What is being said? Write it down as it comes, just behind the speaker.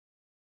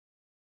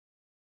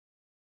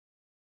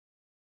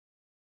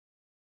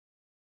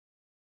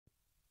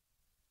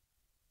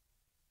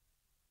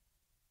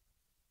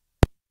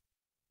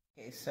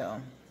Okay, so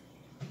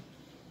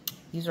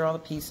these are all the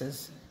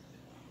pieces.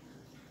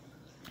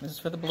 This is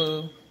for the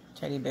blue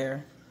teddy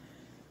bear.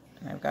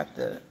 And I've got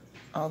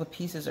all the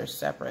pieces are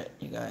separate,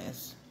 you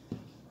guys.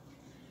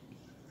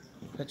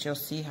 But you'll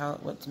see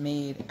what's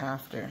made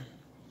after.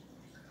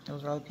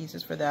 Those are all the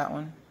pieces for that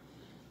one.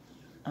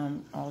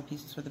 All the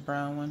pieces for the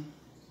brown one.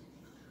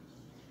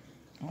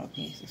 All the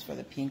pieces for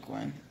the pink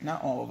one.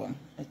 Not all of them.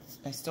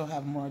 I still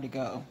have more to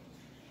go.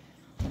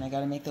 And I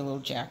gotta make the little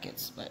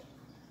jackets, but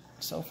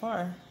so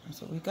far, that's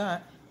what we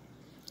got.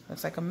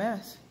 Looks like a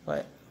mess,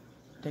 but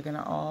they're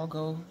gonna all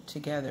go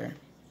together.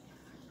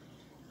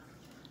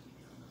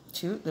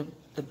 The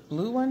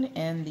blue one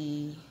and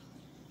the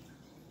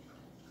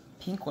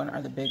pink one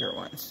are the bigger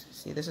ones.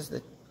 See, this is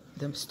the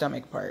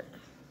stomach part.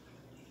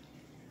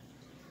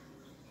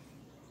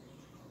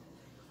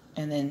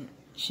 And then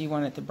she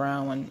wanted the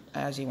brown one,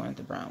 Azzy wanted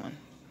the brown one.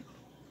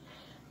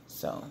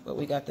 So, but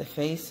we got the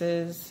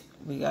faces,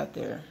 we got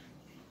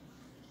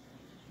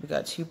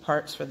two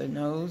parts for the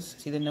nose.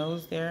 See the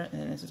nose there?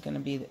 And then this is gonna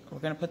be, we're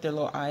gonna put their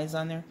little eyes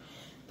on there.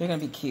 They're gonna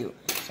be cute,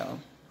 so,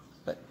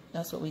 but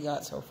that's what we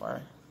got so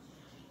far.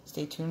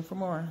 Stay tuned for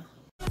more.